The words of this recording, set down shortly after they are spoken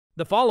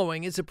The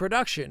following is a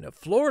production of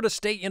Florida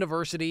State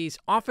University's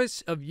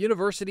Office of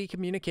University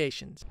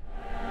Communications.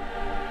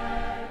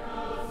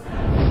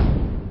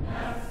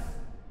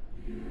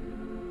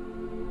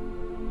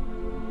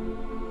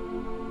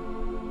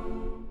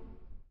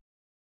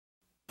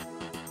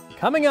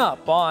 Coming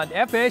up on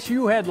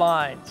FSU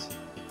Headlines,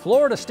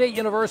 Florida State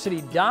University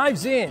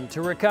dives in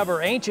to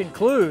recover ancient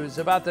clues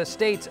about the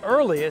state's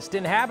earliest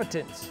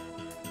inhabitants.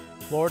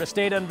 Florida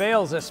State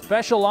unveils a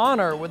special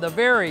honor with a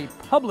very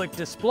public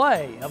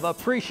display of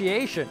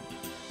appreciation.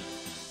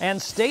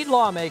 And state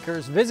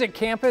lawmakers visit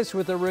campus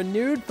with a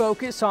renewed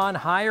focus on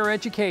higher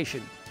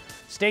education.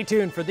 Stay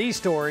tuned for these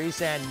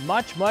stories and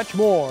much, much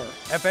more.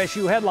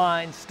 FSU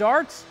Headlines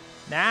starts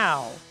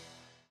now.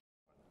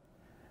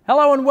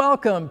 Hello and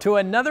welcome to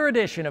another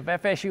edition of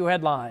FSU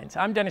Headlines.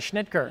 I'm Dennis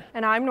Schnitker.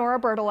 And I'm Nora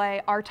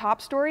Bertollet. Our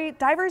top story,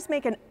 divers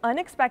make an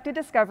unexpected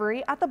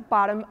discovery at the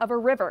bottom of a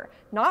river,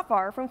 not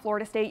far from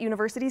Florida State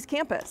University's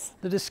campus.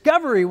 The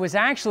discovery was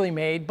actually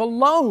made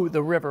below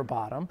the river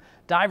bottom.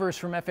 Divers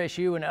from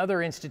FSU and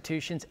other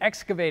institutions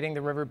excavating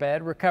the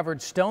riverbed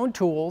recovered stone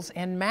tools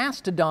and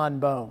mastodon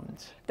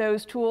bones.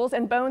 Those tools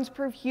and bones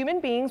prove human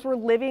beings were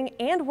living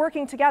and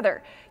working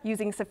together,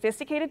 using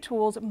sophisticated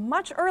tools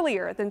much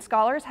earlier than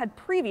scholars had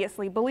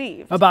previously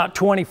believed. About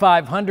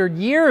 2,500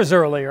 years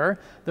earlier,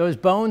 those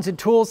bones and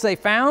tools they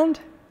found,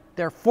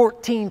 they're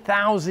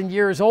 14,000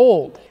 years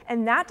old.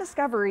 And that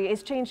discovery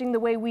is changing the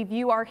way we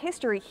view our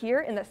history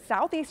here in the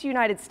Southeast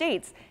United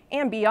States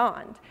and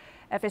beyond.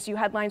 FSU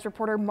Headlines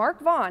reporter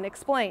Mark Vaughn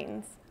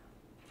explains.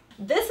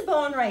 This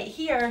bone right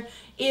here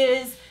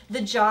is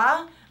the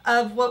jaw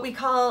of what we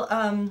call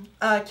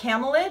a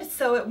camelid,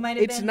 so it might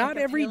have been. It's not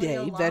every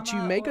day that you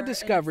make a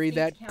discovery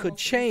that could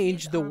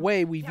change the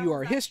way we view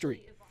our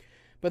history.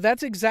 But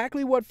that's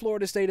exactly what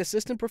Florida State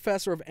Assistant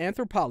Professor of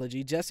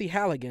Anthropology Jessie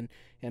Halligan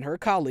and her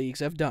colleagues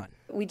have done.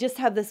 We just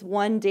have this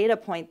one data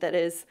point that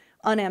is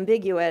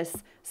unambiguous,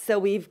 so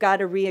we've got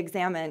to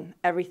re-examine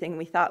everything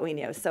we thought we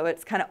knew. So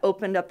it's kind of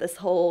opened up this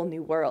whole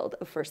new world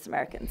of First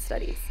American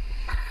studies.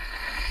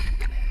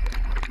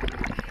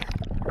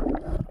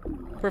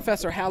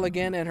 Professor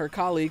Halligan and her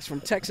colleagues from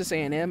Texas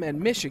A&M and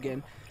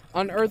Michigan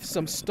unearthed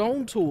some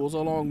stone tools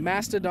along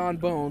mastodon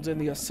bones in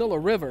the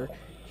Ocilla River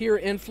here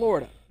in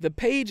Florida. The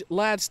Page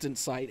Ladstone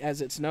site,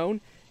 as it's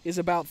known, is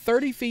about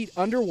 30 feet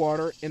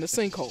underwater in a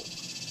sinkhole.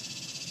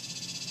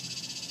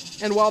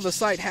 And while the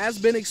site has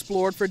been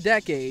explored for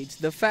decades,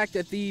 the fact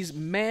that these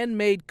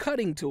man-made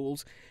cutting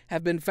tools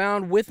have been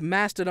found with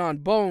mastodon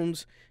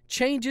bones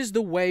changes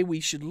the way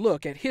we should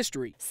look at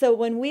history. So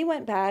when we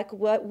went back,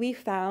 what we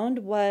found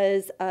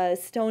was a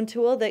stone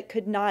tool that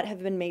could not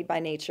have been made by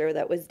nature,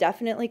 that was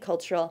definitely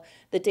cultural,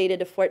 that dated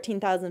to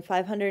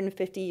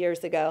 14,550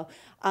 years ago.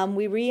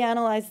 We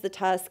reanalyzed the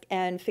tusk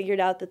and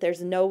figured out that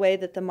there's no way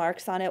that the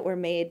marks on it were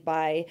made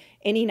by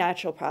any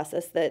natural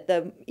process, that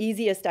the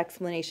easiest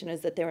explanation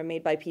is that they were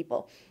made by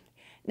people.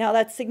 Now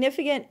that's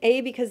significant, A,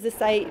 because the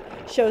site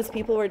shows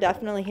people were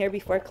definitely here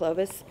before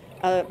Clovis,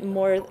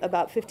 more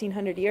about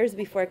 1,500 years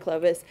before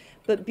Clovis,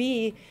 but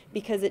B,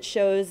 because it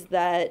shows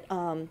that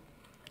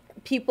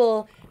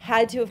people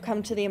had to have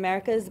come to the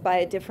Americas by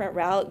a different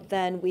route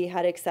than we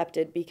had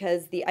accepted,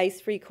 because the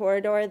ice-free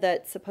corridor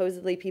that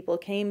supposedly people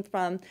came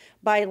from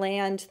by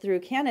land through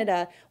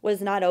Canada was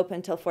not open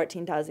until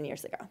 14,000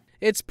 years ago.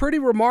 It's pretty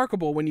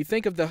remarkable when you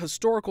think of the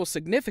historical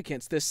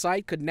significance this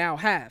site could now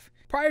have.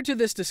 Prior to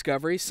this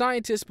discovery,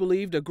 scientists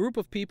believed a group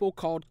of people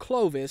called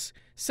Clovis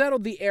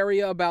settled the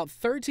area about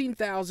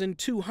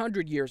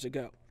 13,200 years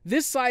ago.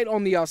 This site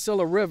on the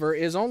Ocilla River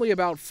is only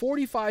about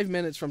 45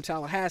 minutes from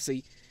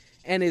Tallahassee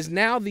and is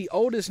now the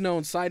oldest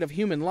known site of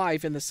human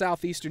life in the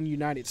southeastern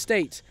United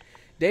States,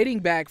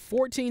 dating back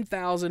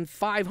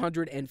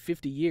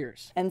 14,550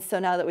 years. And so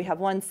now that we have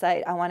one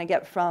site, I want to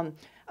get from,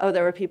 oh,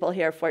 there were people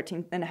here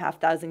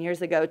 14,500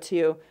 years ago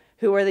to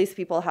who are these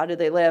people? How do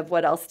they live?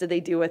 What else do they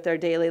do with their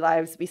daily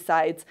lives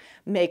besides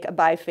make a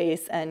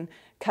biface and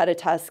cut a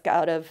tusk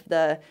out of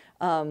the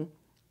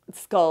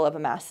skull of a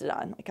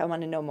mastodon? Like, I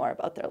want to know more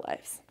about their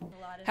lives.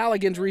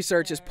 Halligan's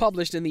research is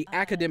published in the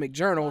academic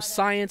journal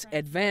Science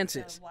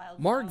Advances.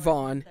 Mark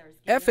Vaughn,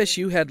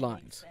 FSU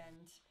Headlines.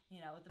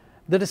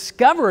 The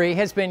discovery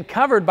has been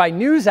covered by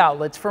news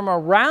outlets from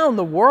around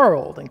the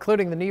world,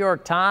 including the New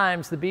York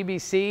Times, the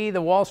BBC,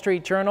 the Wall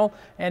Street Journal,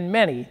 and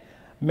many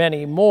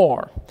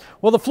more.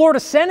 Well, the Florida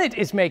Senate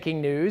is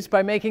making news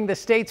by making the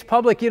state's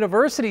public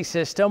university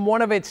system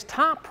one of its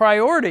top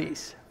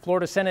priorities.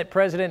 Florida Senate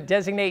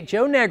President-designate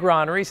Joe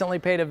Negron recently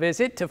paid a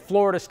visit to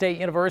Florida State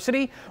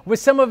University with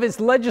some of his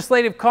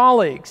legislative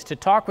colleagues to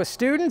talk with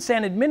students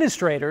and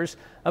administrators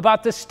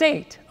about the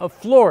state of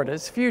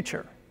Florida's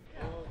future.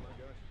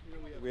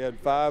 We had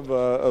 5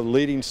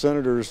 leading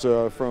senators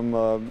from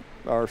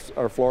our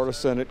Florida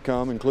Senate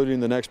come,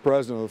 including the next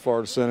president of the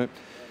Florida Senate,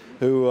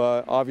 who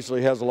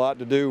obviously has a lot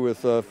to do with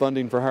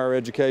funding for higher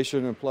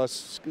education, and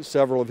plus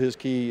several of his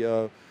key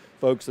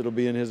folks that will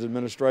be in his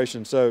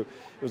administration. So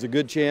it was a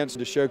good chance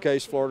to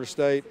showcase Florida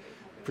State.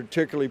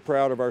 Particularly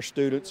proud of our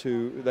students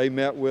who they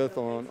met with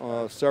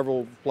on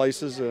several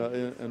places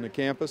in the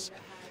campus.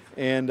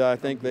 And I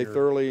think they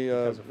thoroughly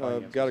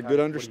got a good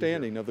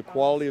understanding of the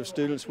quality of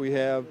students we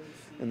have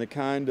and the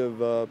kind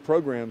of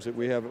programs that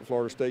we have at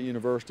Florida State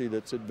University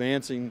that's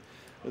advancing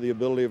the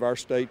ability of our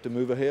state to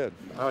move ahead.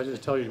 I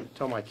just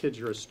tell my kids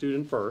you're a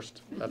student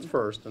first, that's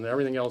first, and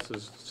everything else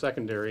is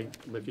secondary.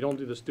 But if you don't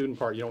do the student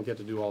part, you don't get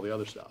to do all the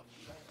other stuff.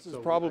 This is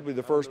probably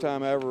the first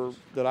time ever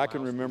that I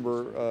can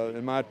remember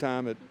in my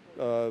time at,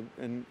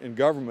 in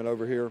government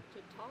over here,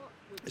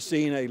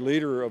 seeing a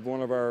leader of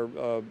one of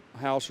our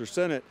House or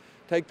Senate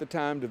take the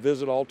time to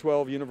visit all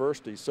 12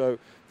 universities. So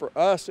for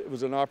us, it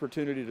was an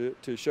opportunity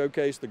to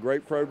showcase the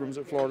great programs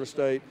at Florida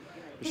State,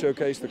 to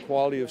showcase the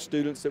quality of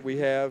students that we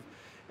have,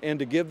 and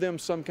to give them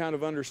some kind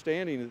of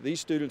understanding that these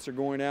students are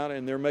going out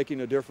and they're making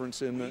a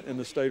difference in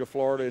the state of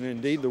Florida and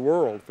indeed the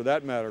world for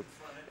that matter.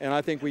 And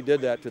I think we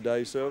did that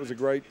today, so it was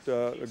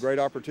a great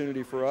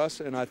opportunity for us.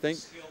 And I think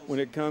when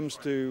it comes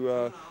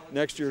to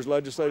next year's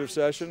legislative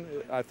session,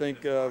 I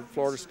think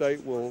Florida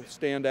State will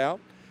stand out,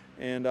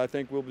 and I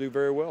think we'll do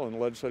very well in the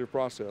legislative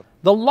process.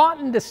 The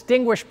Lawton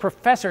Distinguished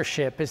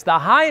Professorship is the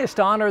highest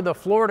honor the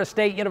Florida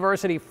State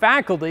University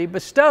faculty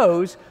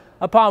bestows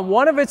upon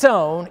one of its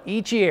own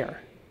each year.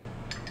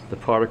 The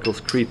particles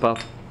creep up.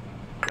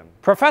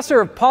 Professor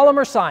of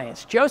Polymer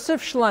Science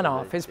Joseph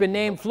Schlenoff has been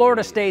named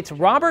Florida State's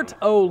Robert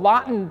O.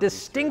 Lawton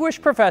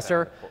Distinguished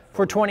Professor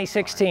for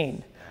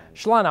 2016.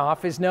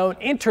 Schlenoff is known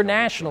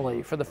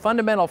internationally for the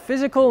fundamental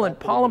physical and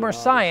polymer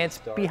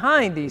science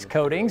behind these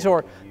coatings,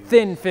 or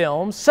thin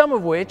films, some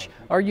of which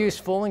are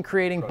useful in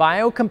creating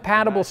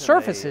biocompatible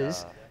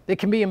surfaces that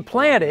can be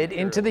implanted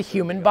into the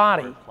human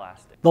body.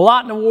 The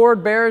Lawton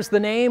Award bears the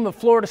name of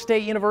Florida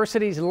State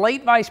University's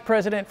late Vice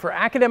President for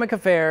Academic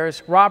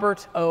Affairs,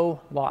 Robert O.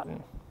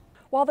 Lawton.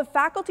 While the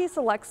faculty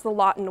selects the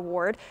Lawton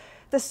Award,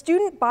 the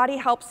student body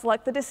helps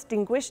select the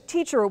Distinguished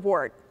Teacher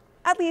Award,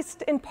 at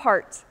least in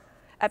part.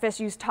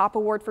 FSU's top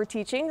award for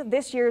teaching,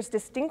 this year's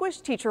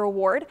Distinguished Teacher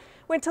Award,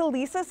 went to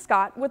Lisa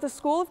Scott with the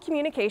School of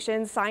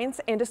Communication,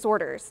 Science and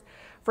Disorders.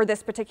 For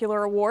this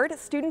particular award,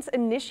 students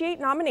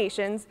initiate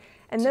nominations,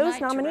 and those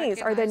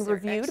nominees are then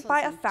reviewed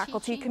by a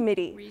faculty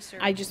committee.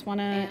 I just want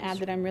to add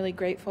that I'm really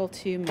grateful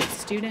to my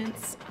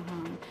students.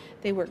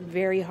 They work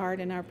very hard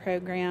in our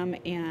program,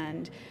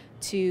 and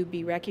to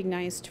be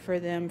recognized for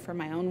them for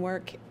my own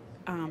work,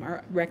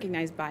 or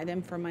recognized by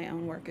them for my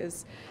own work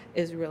is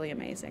really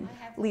amazing.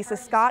 Lisa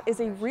Scott is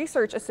a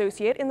research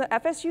associate in the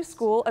FSU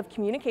School of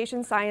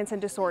Communication, Science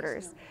and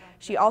Disorders.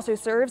 She also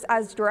serves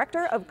as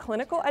Director of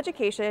Clinical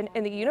Education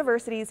in the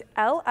university's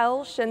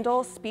L.L.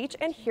 Schindel Speech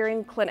and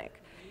Hearing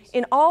Clinic.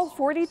 In all,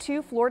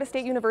 42 Florida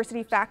State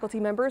University faculty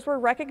members were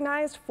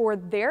recognized for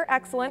their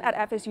excellence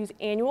at FSU's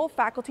annual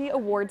Faculty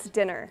Awards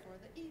Dinner.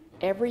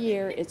 Every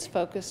year it's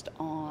focused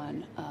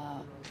on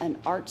an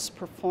arts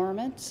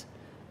performance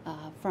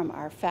from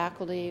our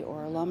faculty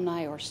or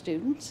alumni or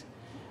students.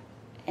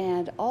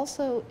 And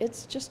also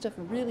it's just a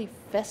really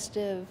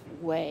festive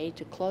way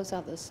to close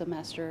out the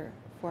semester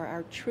for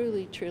our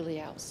truly,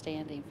 truly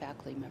outstanding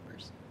faculty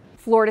members.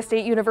 Florida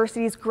State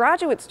University's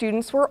graduate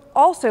students were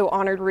also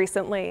honored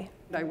recently.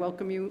 I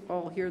welcome you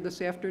all here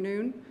this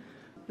afternoon.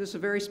 This is a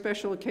very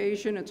special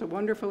occasion. It's a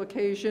wonderful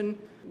occasion.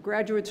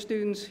 Graduate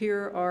students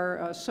here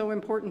are so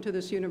important to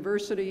this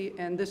university,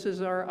 and this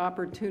is our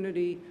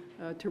opportunity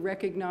to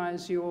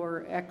recognize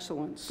your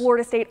excellence.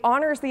 Florida State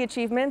honors the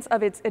achievements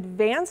of its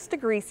advanced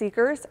degree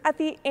seekers at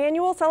the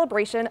annual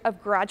celebration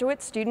of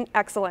graduate student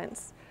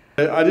excellence.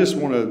 I just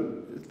want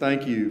to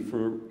thank you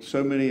for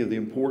so many of the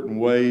important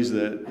ways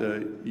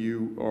that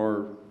you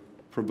are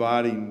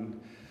providing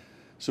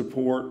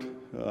support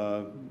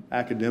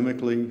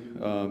academically,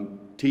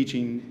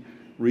 teaching,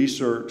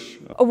 research.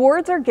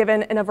 Awards are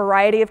given in a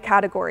variety of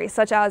categories,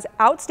 such as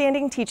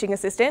Outstanding Teaching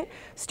Assistant,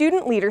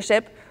 Student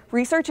Leadership,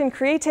 Research and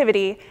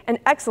Creativity, and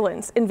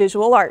Excellence in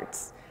Visual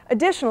Arts.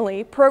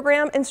 Additionally,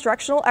 Program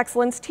Instructional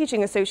Excellence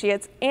Teaching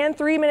Associates and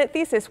 3-minute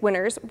thesis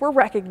winners were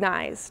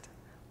recognized.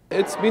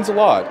 It means a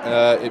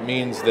lot. It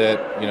means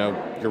that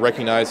you're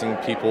recognizing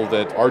people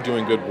that are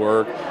doing good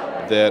work,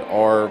 that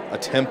are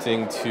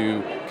attempting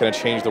to kind of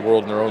change the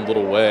world in their own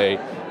little way,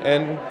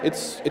 and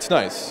it's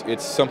nice.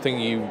 It's something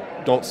you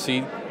don't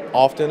see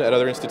often at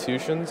other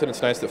institutions, and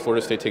it's nice that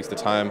Florida State takes the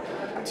time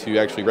to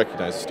actually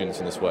recognize students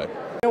in this way.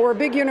 We're a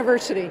big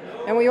university,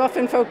 and we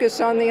often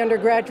focus on the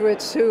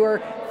undergraduates who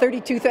are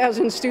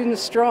 32,000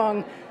 students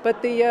strong.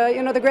 But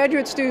the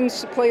graduate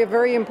students play a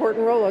very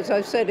important role, as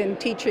I've said, in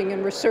teaching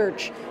and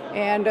research.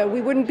 And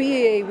we wouldn't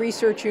be a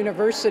research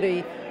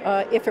university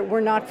if it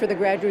were not for the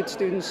graduate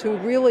students who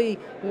really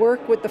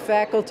work with the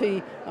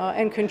faculty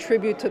and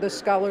contribute to the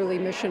scholarly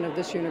mission of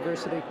this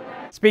university.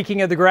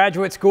 Speaking of the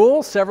graduate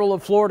school, several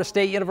of Florida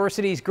State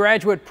University's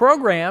graduate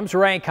programs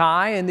rank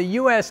high in the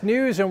U.S.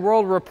 News and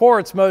World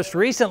Report's most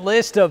recent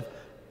list of,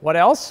 what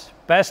else?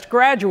 Best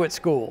graduate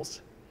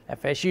schools.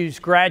 FSU's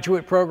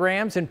graduate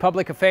programs in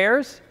public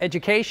affairs,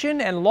 education,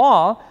 and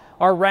law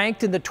are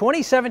ranked in the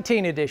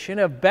 2017 edition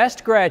of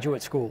Best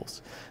Graduate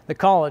Schools. The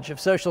College of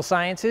Social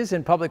Sciences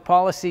and Public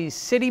Policy's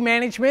City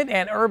Management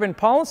and Urban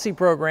Policy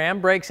program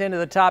breaks into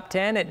the top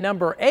 10 at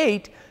number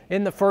 8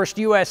 in the first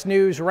U.S.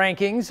 News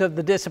rankings of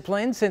the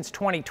discipline since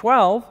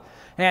 2012.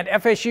 And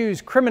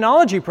FSU's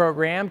Criminology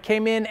program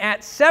came in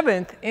at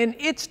 7th in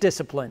its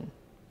discipline.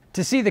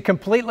 To see the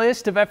complete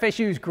list of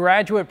FSU's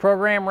graduate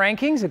program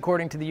rankings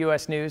according to the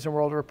U.S. News &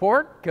 World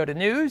Report, go to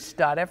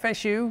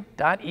news.fsu.edu.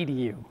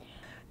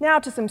 Now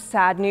to some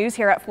sad news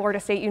here at Florida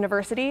State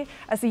University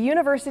as the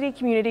university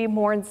community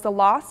mourns the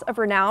loss of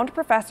renowned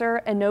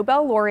professor and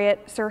Nobel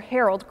laureate Sir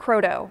Harold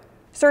Kroto.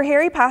 Sir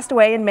Harry passed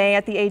away in May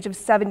at the age of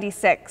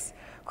 76.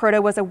 Kroto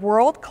was a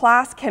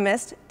world-class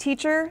chemist,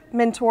 teacher,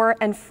 mentor,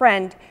 and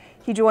friend.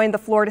 He joined the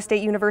Florida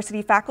State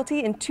University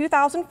faculty in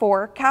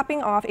 2004,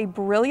 capping off a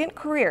brilliant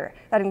career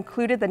that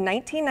included the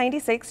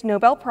 1996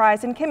 Nobel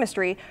Prize in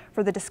Chemistry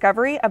for the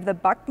discovery of the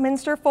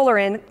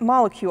Buckminster-Fullerene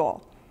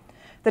molecule.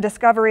 The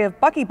discovery of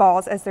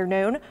buckyballs, as they're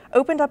known,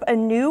 opened up a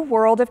new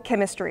world of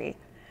chemistry.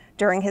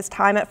 During his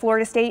time at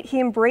Florida State,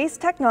 he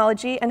embraced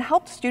technology and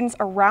helped students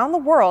around the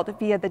world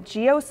via the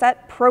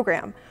GeoSet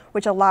program,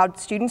 which allowed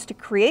students to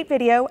create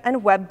video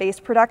and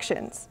web-based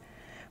productions.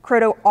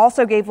 Kroto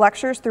also gave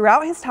lectures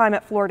throughout his time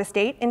at Florida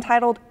State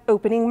entitled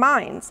Opening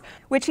Minds,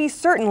 which he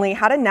certainly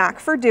had a knack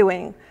for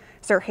doing.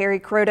 Sir Harry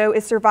Kroto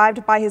is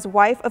survived by his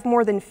wife of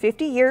more than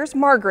 50 years,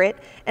 Margaret,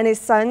 and his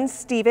sons,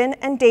 Stephen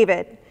and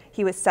David.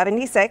 He was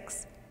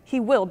 76. He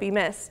will be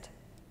missed.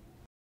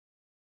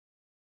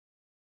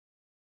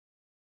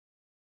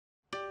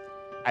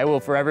 I will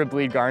forever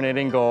bleed garnet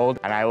and gold,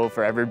 and I will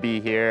forever be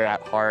here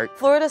at heart.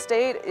 Florida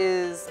State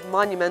is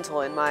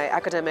monumental in my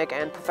academic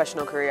and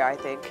professional career, I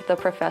think. The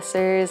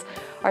professors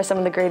are some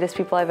of the greatest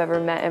people I've ever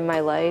met in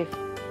my life.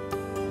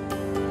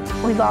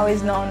 We've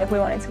always known if we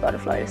wanted to go to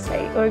Florida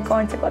State, we were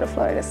going to go to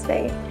Florida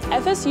State.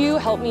 FSU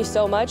helped me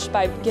so much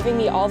by giving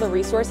me all the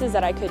resources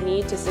that I could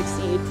need to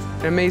succeed.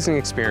 An amazing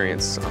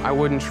experience. I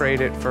wouldn't trade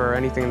it for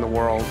anything in the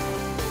world.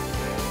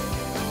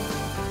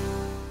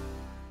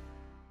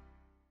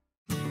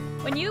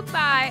 When you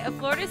buy a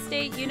Florida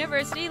State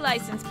University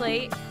license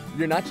plate,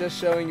 you're not just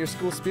showing your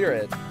school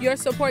spirit. You're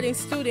supporting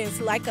students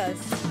like us.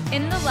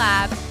 In the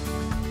lab,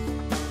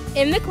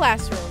 in the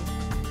classroom,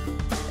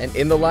 and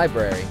in the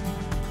library.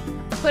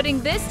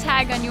 Putting this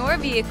tag on your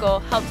vehicle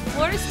helps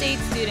Florida State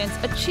students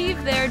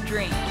achieve their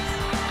dreams.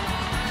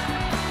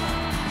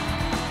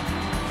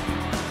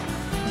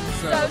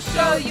 So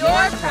show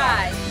your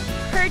pride.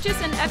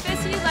 Purchase an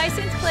FSU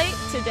license plate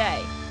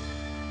today.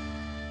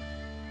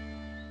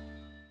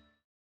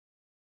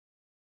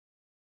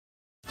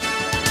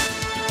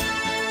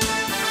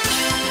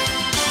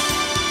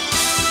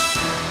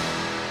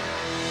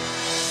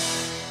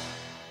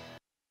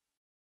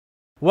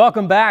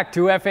 Welcome back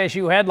to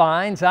FSU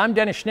Headlines. I'm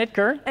Dennis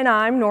Schnitker. And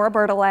I'm Nora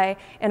Bertollet.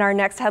 In our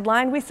next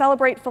headline, we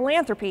celebrate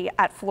philanthropy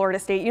at Florida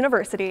State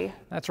University.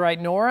 That's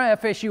right, Nora.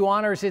 FSU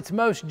honors its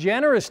most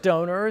generous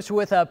donors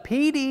with a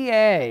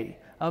PDA,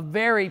 a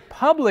very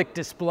public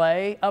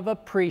display of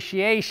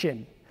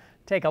appreciation.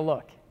 Take a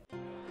look.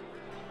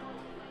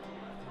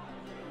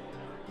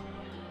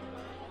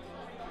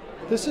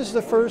 This is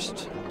the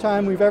first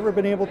time we've ever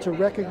been able to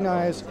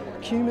recognize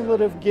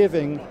cumulative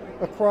giving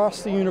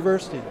across the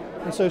university.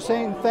 And so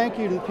saying thank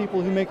you to the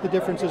people who make the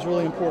difference is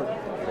really important.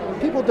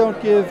 People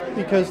don't give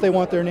because they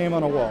want their name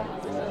on a wall.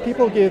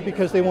 People give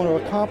because they want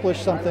to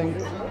accomplish something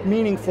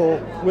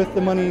meaningful with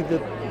the money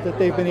that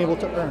they've been able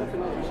to earn.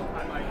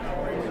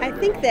 I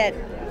think that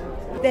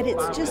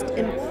it's just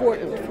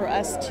important for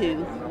us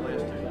to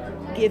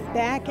give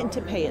back and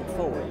to pay it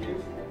forward.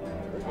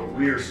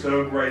 We are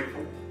so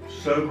grateful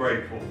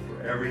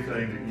for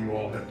everything that you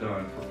all have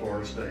done for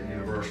Florida State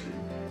University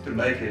to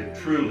make it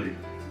truly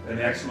an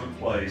excellent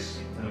place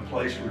and a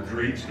place where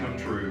dreams come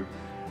true,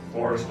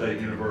 Florida State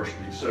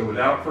University. So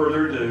without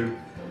further ado,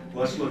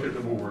 let's look at the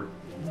board.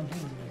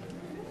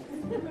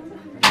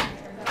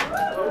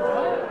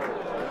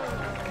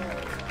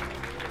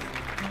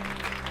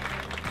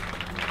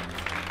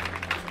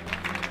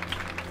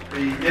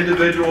 The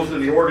individuals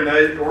and the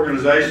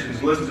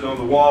organizations listed on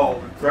the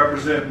wall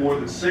represent more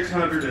than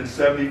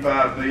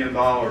 $675 million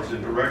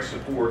in direct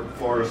support of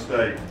Florida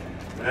State.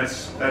 And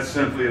that's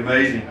simply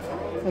amazing.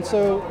 And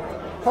so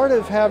part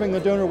of having the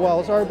donor wall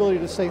is our ability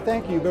to say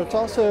thank you, but it's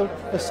also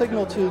a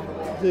signal to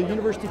the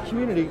university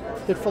community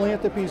that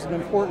philanthropy is an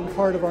important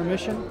part of our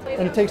mission,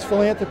 and it takes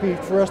philanthropy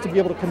for us to be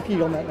able to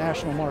compete on that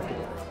national market.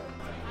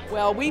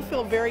 Well, we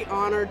feel very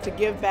honored to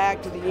give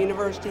back to the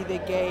university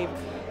that gave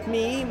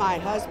me, my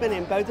husband,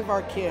 and both of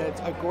our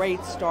kids a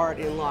great start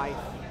in life,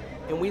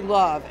 and we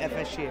love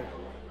FSU.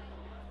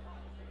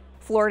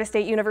 Florida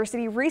State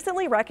University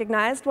recently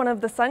recognized one of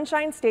the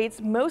Sunshine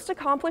State's most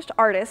accomplished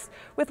artists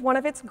with one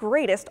of its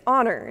greatest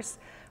honors.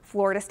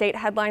 Florida State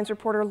Headlines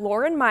reporter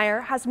Lauren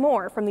Meyer has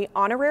more from the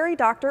Honorary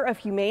Doctor of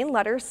Humane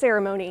Letters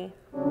ceremony.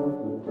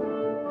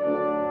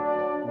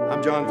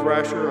 I'm John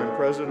Thrasher. I'm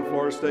president of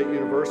Florida State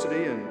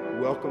University,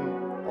 and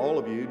welcome all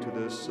of you to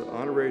this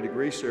honorary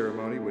degree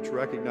ceremony, which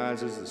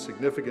recognizes the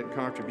significant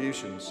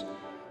contributions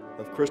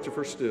of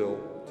Christopher Still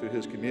to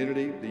his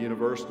community, the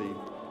university,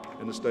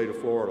 and the state of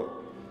Florida.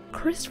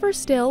 Christopher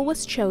Still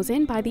was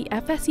chosen by the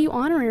FSU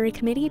Honorary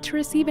Committee to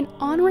receive an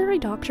honorary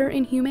Doctorate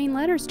in Humane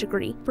Letters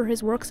degree for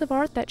his works of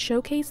art that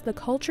showcase the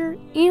culture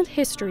and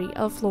history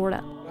of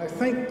Florida. I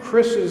think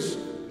Chris's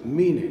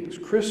meanings,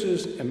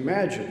 Chris's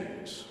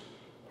imaginings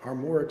are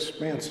more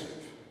expansive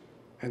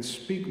and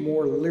speak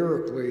more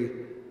lyrically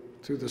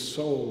to the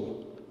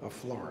soul of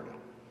Florida.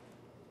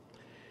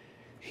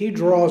 He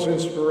draws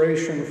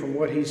inspiration from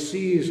what he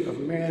sees of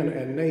man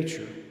and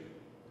nature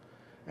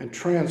and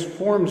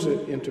transforms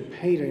it into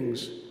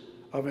paintings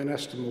of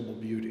inestimable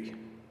beauty.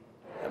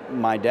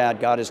 My dad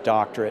got his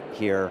doctorate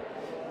here,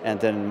 and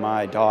then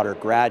my daughter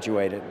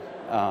graduated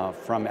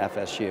from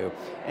FSU.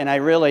 And I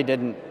really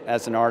didn't,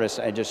 as an artist,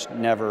 I just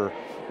never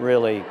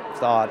really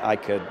thought I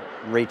could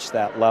reach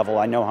that level.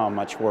 I know how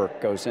much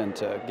work goes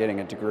into getting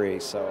a degree,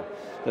 so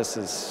this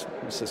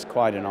is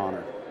quite an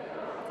honor.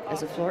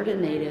 As a Florida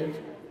native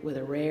with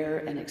a rare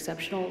and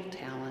exceptional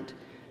talent,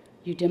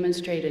 you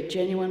demonstrate a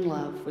genuine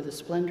love for the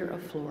splendor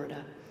of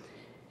Florida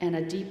and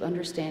a deep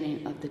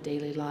understanding of the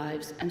daily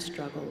lives and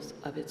struggles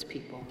of its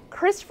people.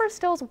 Christopher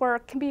Still's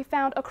work can be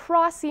found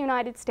across the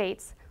United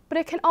States, but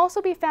it can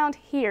also be found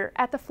here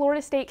at the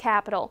Florida State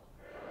Capitol.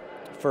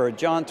 For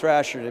John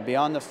Thrasher to be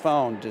on the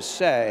phone to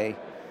say,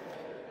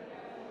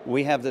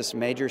 we have this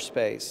major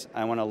space,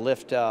 I want to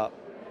lift up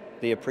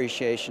the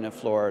appreciation of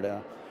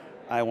Florida,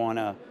 I want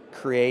to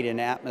create an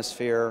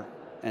atmosphere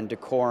and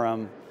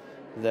decorum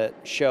that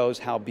shows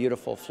how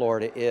beautiful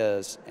Florida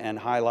is and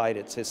highlight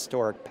its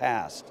historic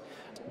past.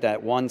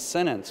 That one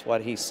sentence,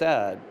 what he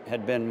said,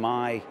 had been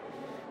my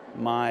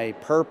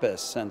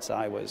purpose since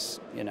I was,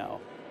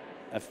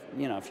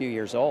 a few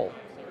years old.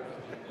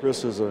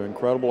 Chris is an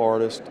incredible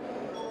artist,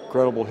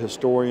 incredible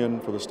historian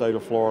for the state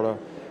of Florida,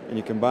 and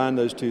you combine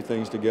those two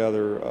things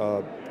together,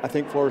 I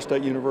think Florida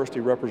State University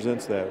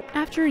represents that.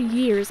 After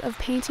years of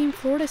painting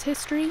Florida's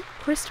history,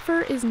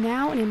 Christopher is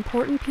now an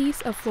important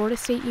piece of Florida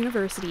State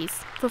University's.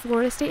 For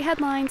Florida State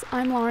Headlines,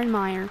 I'm Lauren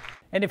Meyer.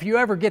 And if you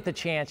ever get the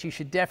chance, you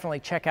should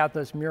definitely check out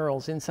those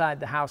murals inside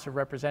the House of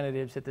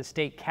Representatives at the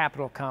State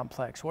Capitol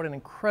Complex. What an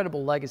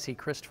incredible legacy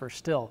Christopher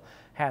Still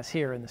has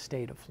here in the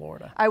state of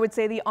Florida. I would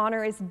say the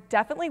honor is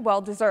definitely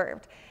well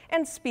deserved.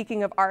 And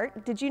speaking of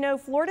art, did you know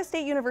Florida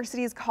State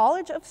University's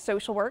College of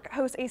Social Work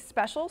hosts a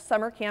special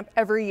summer camp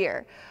every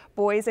year?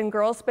 Boys and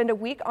girls spend a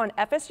week on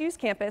FSU's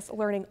campus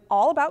learning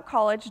all about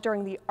college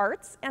during the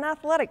Arts and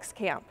Athletics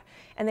Camp,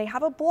 and they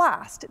have a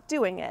blast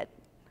doing it.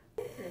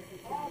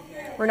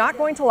 We're not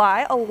going to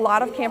lie, a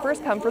lot of campers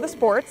come for the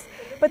sports,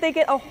 but they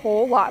get a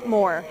whole lot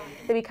more.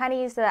 So we kind of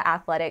use the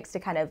athletics to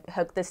kind of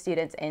hook the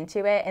students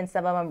into it, and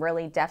some of them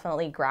really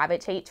definitely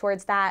gravitate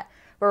towards that.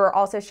 But we're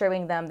also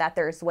showing them that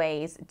there's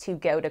ways to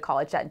go to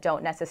college that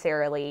don't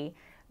necessarily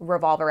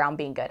revolve around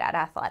being good at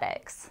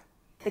athletics.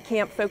 The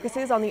camp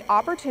focuses on the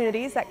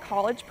opportunities that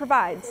college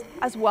provides,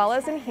 as well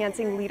as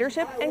enhancing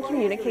leadership and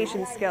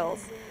communication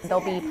skills. They'll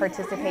be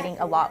participating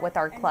a lot with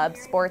our club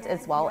sports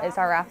as well as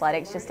our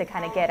athletics, just to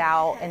kind of get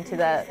out into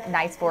the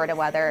nice Florida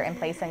weather and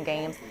play some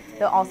games.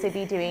 They'll also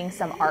be doing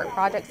some art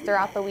projects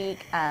throughout the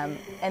week, and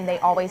they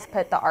always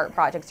put the art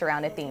projects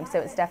around a theme, so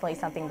it's definitely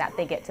something that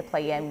they get to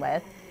play in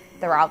with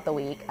throughout the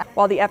week.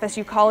 While the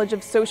FSU College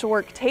of Social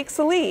Work takes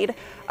the lead,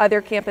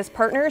 other campus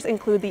partners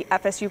include the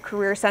FSU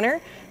Career Center,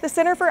 the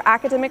Center for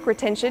Academic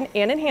Retention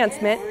and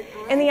Enhancement,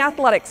 and the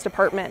Athletics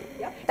Department.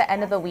 At the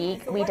end of the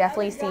week, we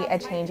definitely see a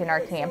change in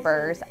our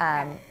campers.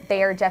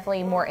 They are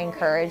definitely more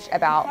encouraged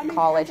about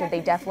college, and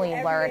they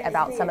definitely learn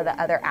about some of the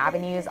other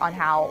avenues on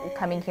how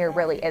coming here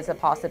really is a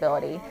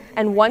possibility.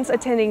 And once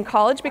attending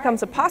college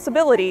becomes a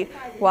possibility,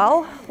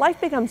 well,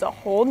 life becomes a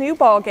whole new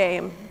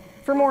ballgame.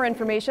 For more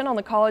information on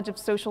the College of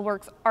Social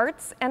Work's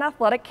Arts and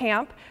Athletic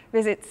Camp,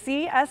 visit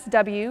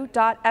csw.fsu.edu.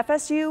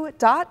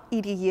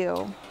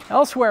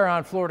 Elsewhere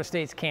on Florida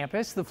State's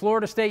campus, the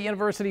Florida State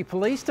University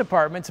Police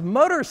Department's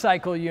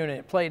motorcycle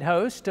unit played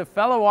host to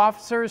fellow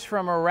officers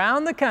from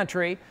around the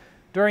country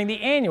during the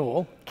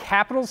annual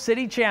Capital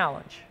City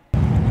Challenge.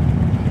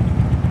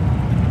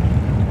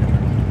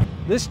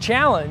 This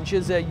challenge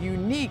is a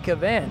unique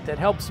event that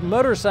helps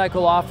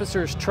motorcycle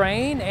officers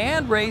train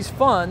and raise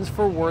funds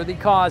for worthy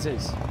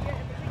causes.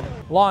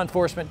 Law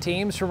enforcement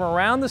teams from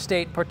around the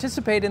state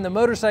participate in the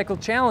motorcycle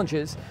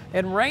challenges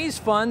and raise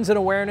funds and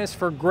awareness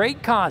for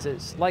great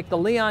causes like the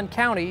Leon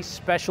County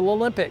Special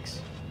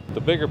Olympics.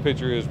 The bigger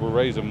picture is we're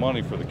raising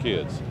money for the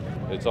kids.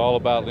 It's all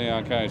about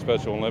Leon County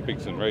Special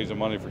Olympics and raising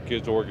money for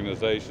kids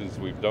organizations.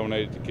 We've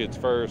donated to Kids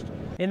First.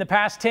 In the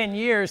past 10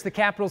 years, the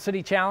Capital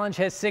City Challenge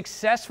has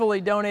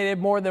successfully donated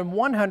more than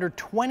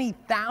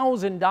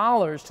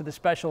 $120,000 to the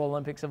Special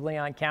Olympics of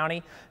Leon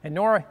County. And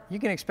Nora, you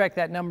can expect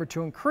that number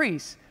to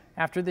increase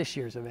after this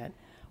year's event.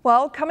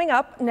 Well, coming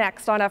up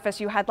next on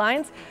FSU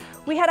Headlines,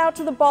 we head out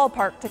to the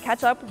ballpark to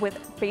catch up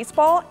with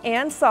baseball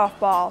and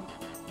softball.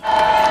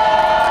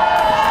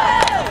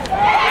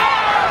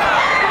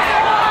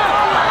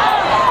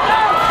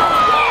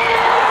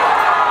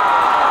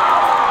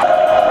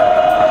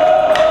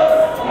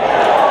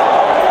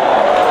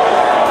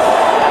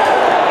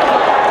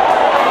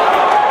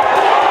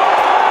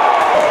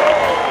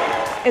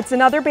 It's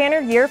another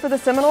banner year for the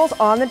Seminoles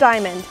on the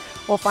diamond.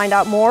 We'll find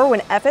out more when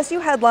FSU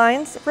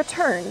Headlines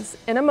returns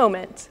in a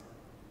moment.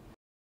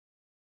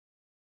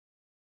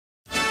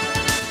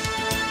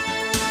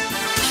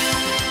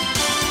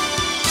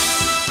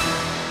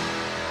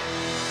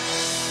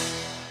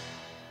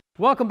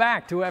 Welcome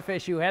back to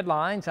FSU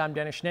Headlines. I'm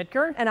Dennis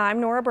Schnitker. And I'm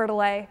Nora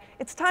Bertollet.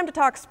 It's time to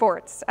talk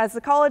sports. As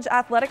the college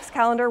athletics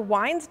calendar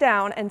winds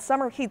down and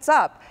summer heats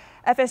up,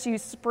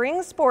 FSU's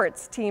spring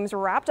sports teams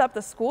wrapped up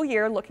the school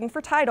year looking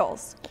for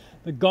titles.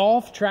 The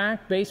golf,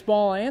 track,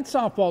 baseball, and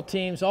softball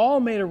teams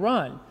all made a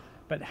run.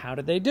 But how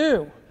did they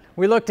do?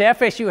 We looked to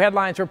FSU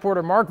Headlines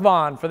reporter Mark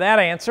Vaughn for that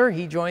answer.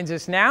 He joins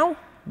us now.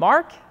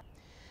 Mark?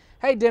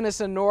 Hey,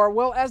 Dennis and Nora.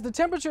 Well, as the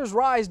temperatures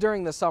rise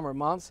during the summer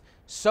months,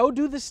 so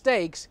do the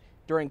stakes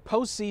during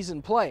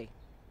postseason play.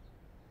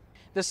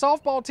 The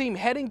softball team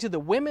heading to the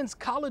Women's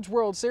College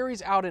World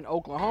Series out in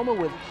Oklahoma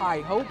with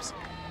high hopes,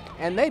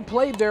 and they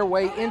played their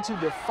way into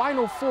the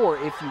Final Four,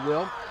 if you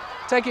will,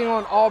 taking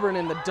on Auburn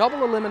in the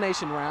double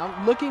elimination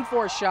round, looking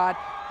for a shot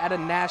at a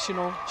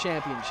national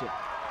championship.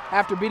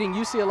 After beating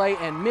UCLA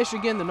and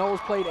Michigan, the Noles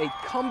played a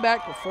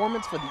comeback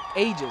performance for the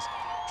ages,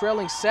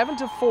 trailing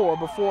 7-4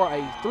 before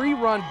a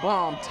 3-run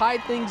bomb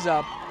tied things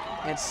up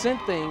and sent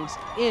things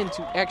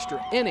into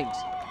extra innings.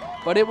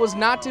 But it was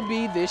not to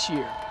be this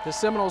year. The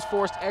Seminoles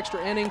forced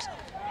extra innings,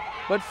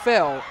 but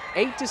fell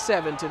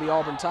 8-7 to the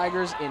Auburn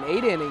Tigers in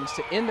 8 innings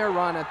to end their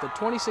run at the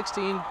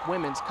 2016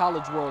 Women's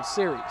College World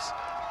Series.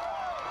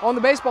 On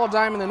the baseball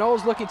diamond, the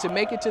Noles looking to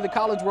make it to the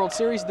College World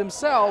Series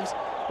themselves,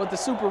 but the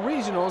Super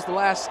Regionals the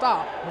last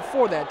stop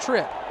before that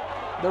trip.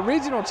 The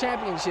regional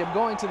championship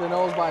going to the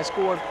Noles by a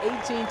score of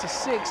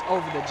 18-6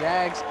 over the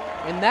Jags,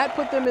 and that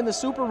put them in the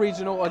Super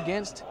Regional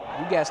against,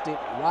 you guessed it,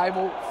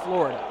 rival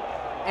Florida.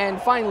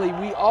 And finally,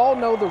 we all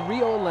know the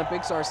Rio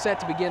Olympics are set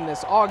to begin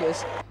this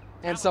August,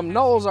 and some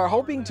Noles are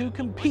hoping to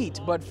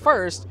compete. But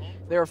first,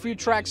 there are a few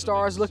track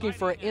stars looking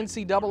for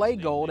NCAA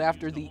gold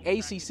after the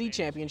ACC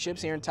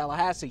championships here in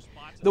Tallahassee.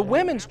 The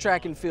women's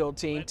track and field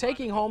team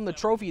taking home the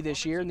trophy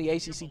this year in the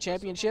ACC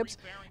championships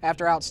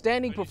after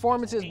outstanding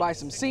performances by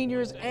some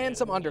seniors and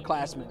some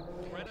underclassmen.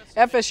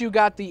 FSU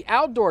got the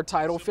outdoor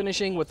title,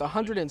 finishing with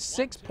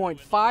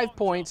 106.5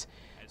 points.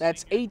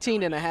 That's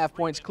 18.5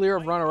 points clear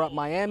of runner-up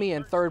Miami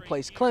and third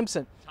place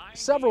Clemson.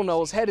 Several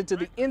Noles headed to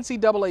the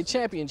NCAA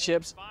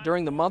championships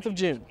during the month of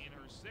June.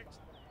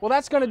 Well,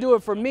 that's going to do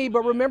it for me,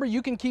 but remember,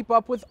 you can keep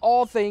up with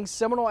all things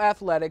Seminole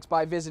athletics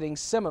by visiting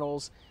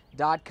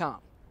Seminoles.com.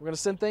 We're going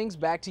to send things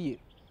back to you.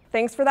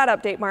 Thanks for that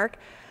update, Mark.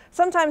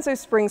 Sometimes those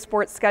spring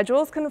sports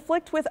schedules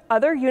conflict with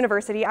other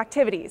university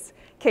activities.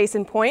 Case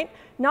in point,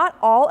 not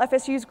all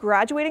FSU's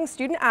graduating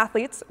student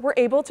athletes were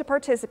able to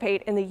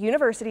participate in the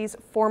university's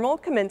formal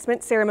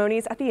commencement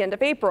ceremonies at the end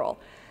of April.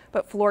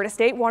 But Florida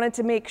State wanted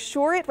to make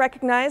sure it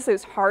recognized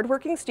those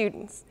hardworking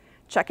students.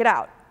 Check it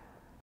out.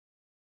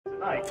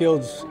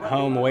 Field's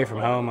home away from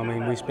home. I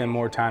mean, we spend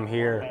more time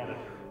here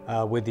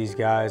with these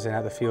guys and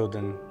at the field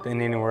than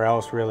anywhere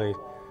else really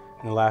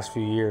in the last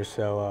few years.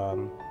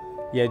 So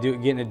yeah,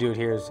 getting to do it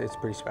here it's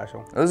pretty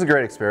special. It was a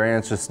great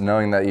experience, just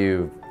knowing that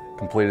you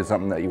completed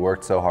something that you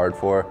worked so hard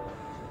for.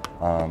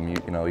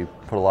 You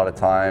put a lot of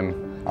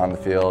time on the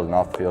field and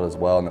off the field as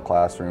well, in the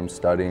classroom,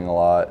 studying a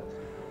lot,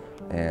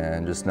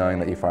 and just knowing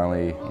that you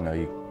finally,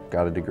 you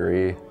got a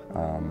degree,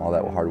 all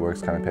that hard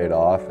work's kind of paid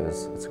off.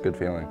 It's a good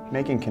feeling.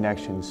 Making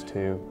connections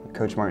too.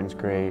 Coach Martin's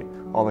great.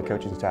 All the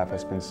coaching staff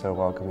has been so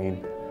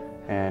welcoming,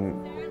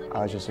 and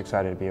I was just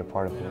excited to be a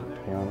part of it,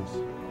 to be honest.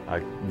 I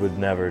would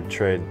never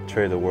trade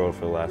the world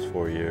for the last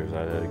 4 years.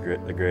 I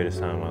had the greatest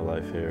time of my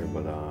life here,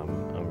 but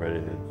I'm ready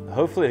to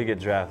hopefully get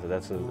drafted.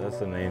 That's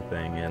the main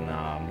thing, and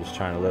I'm just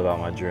trying to live out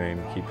my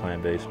dream, keep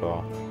playing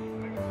baseball.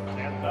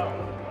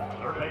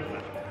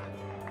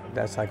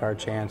 That's like our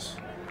chance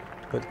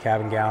to put the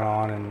cap and gown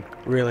on and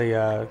really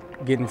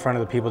get in front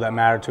of the people that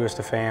matter to us,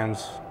 the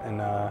fans,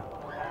 and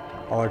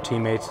all our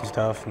teammates and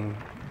stuff, and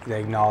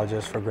they acknowledge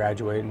us for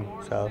graduating.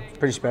 So it's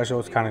pretty special.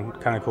 It's kind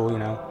of cool,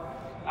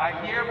 I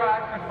hereby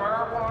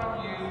confer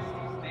upon you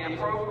the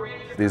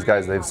appropriate... These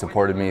guys, they've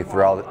supported me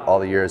throughout all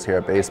the years here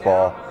at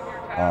baseball.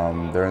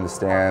 They're in the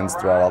stands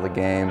throughout all the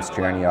games,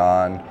 cheering you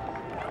on.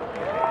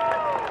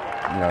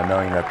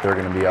 Knowing that they're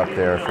going to be up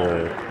there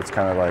it's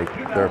kind of like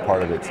they're a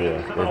part of it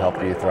too. They've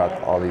helped you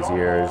throughout all these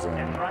years,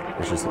 and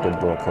it's just a good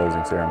little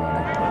closing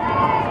ceremony.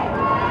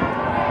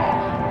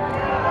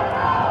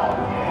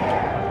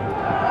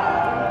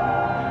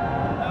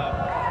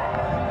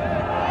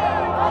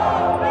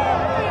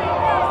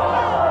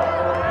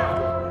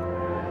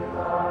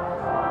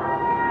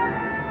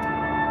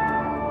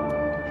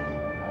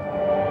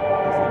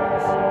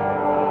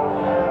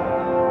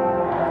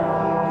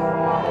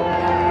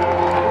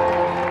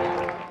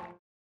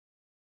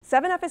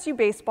 7 FSU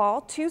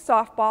baseball, 2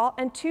 softball,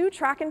 and 2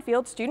 track and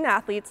field student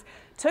athletes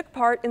took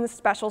part in the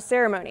special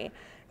ceremony.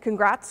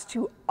 Congrats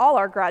to all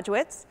our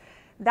graduates.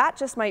 That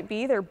just might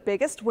be their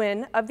biggest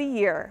win of the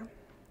year.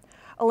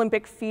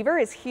 Olympic fever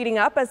is heating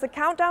up as the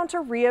countdown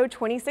to Rio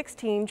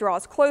 2016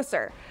 draws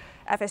closer.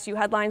 FSU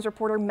Headlines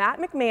reporter Matt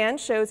McMahon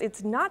shows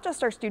it's not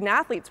just our student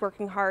athletes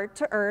working hard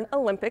to earn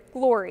Olympic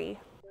glory.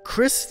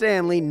 Chris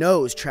Stanley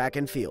knows track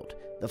and field.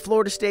 The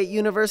Florida State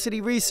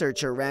University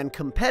researcher ran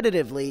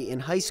competitively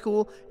in high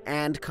school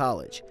and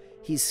college.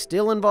 He's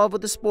still involved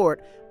with the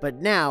sport, but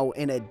now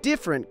in a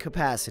different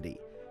capacity.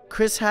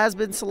 Chris has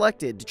been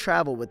selected to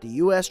travel with the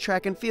U.S.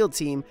 track and field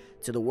team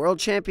to the World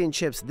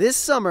Championships this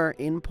summer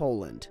in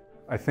Poland.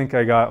 I think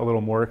I got a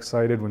little more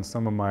excited when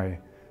some of my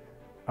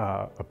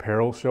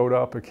apparel showed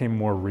up. It became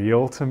more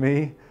real to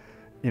me.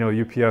 You know,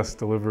 UPS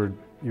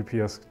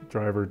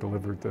driver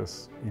delivered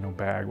this,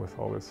 bag with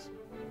all this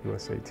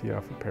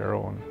USATF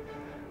apparel,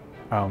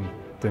 and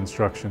the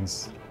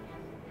instructions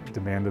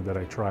demanded that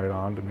I try it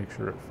on to make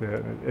sure it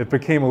fit. It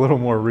became a little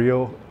more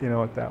real,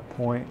 at that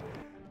point.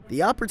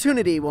 The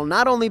opportunity will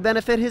not only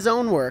benefit his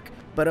own work,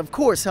 but of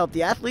course help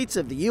the athletes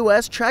of the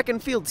U.S. track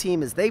and field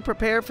team as they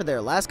prepare for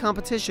their last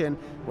competition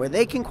where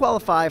they can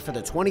qualify for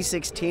the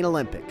 2016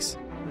 Olympics.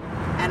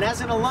 And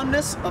as an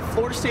alumnus of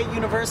Florida State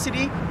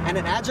University and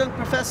an adjunct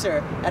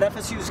professor at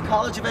FSU's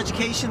College of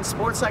Education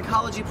Sports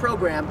Psychology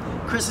program,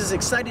 Chris is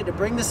excited to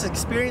bring this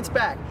experience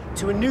back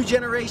to a new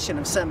generation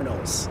of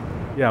Seminoles.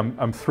 Yeah,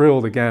 I'm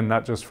thrilled, again,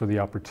 not just for the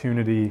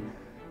opportunity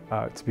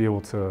to be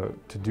able to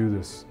do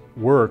this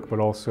work, but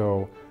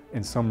also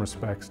in some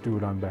respects do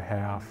it on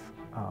behalf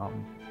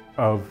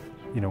of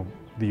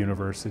the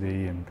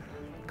university, and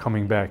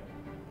coming back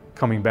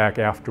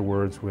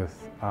afterwards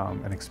with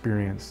an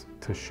experience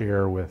to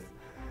share with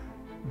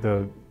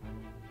the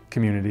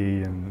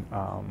community and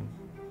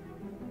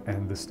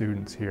the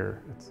students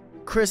here.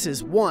 Chris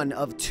is one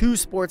of 2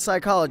 sports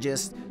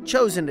psychologists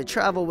chosen to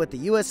travel with the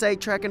USA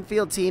track and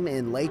field team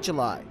in late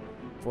July.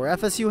 For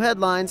FSU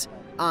Headlines,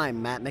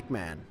 I'm Matt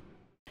McMahon.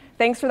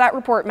 Thanks for that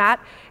report, Matt.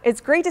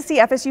 It's great to see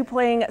FSU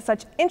playing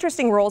such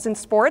interesting roles in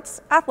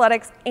sports,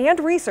 athletics, and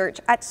research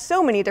at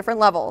so many different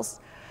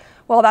levels.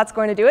 Well, that's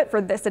going to do it for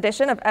this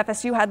edition of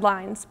FSU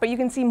Headlines, but you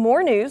can see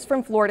more news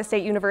from Florida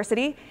State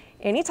University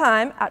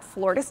anytime at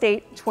Florida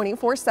State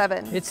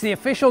 24/7. It's the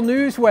official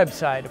news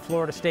website of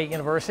Florida State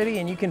University,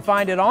 and you can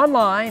find it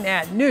online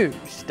at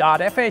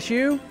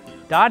news.fsu.edu.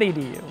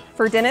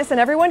 For Dennis and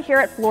everyone here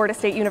at Florida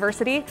State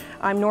University,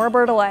 I'm Nora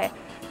Bertollet.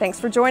 Thanks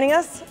for joining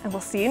us, and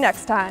we'll see you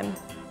next time.